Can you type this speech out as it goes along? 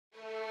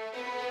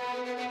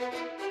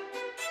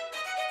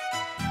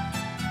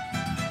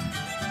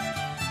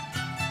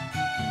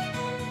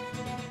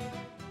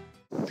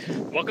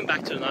Welcome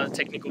back to another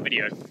technical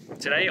video.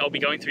 Today I'll be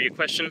going through your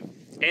question,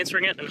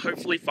 answering it, and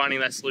hopefully finding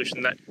that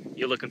solution that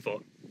you're looking for.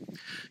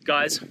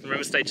 Guys, remember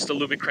to stay just a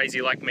little bit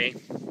crazy like me,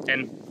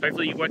 and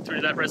hopefully you work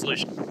through that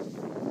resolution.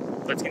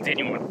 Let's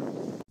continue on.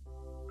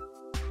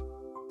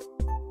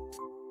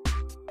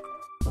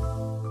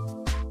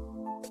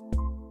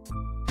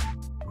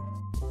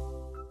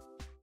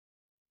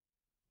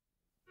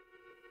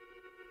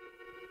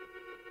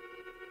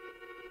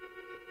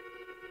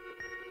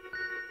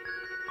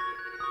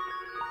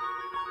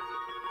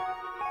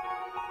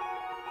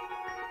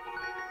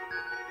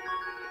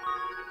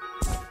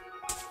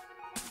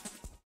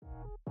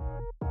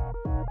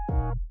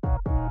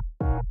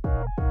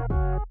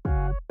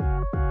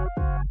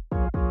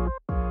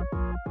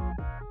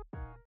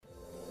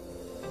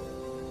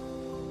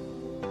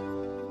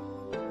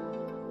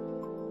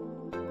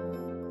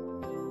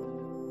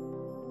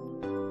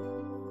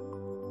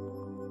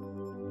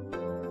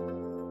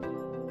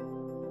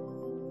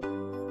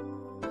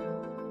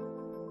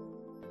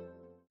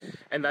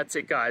 And that's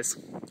it, guys.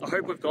 I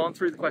hope we've gone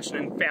through the question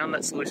and found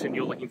that solution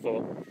you're looking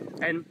for.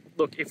 And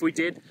look, if we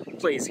did,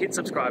 please hit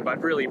subscribe.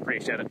 I'd really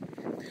appreciate it.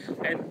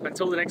 And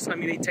until the next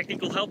time you need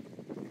technical help,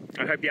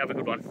 I hope you have a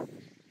good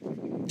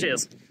one.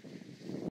 Cheers.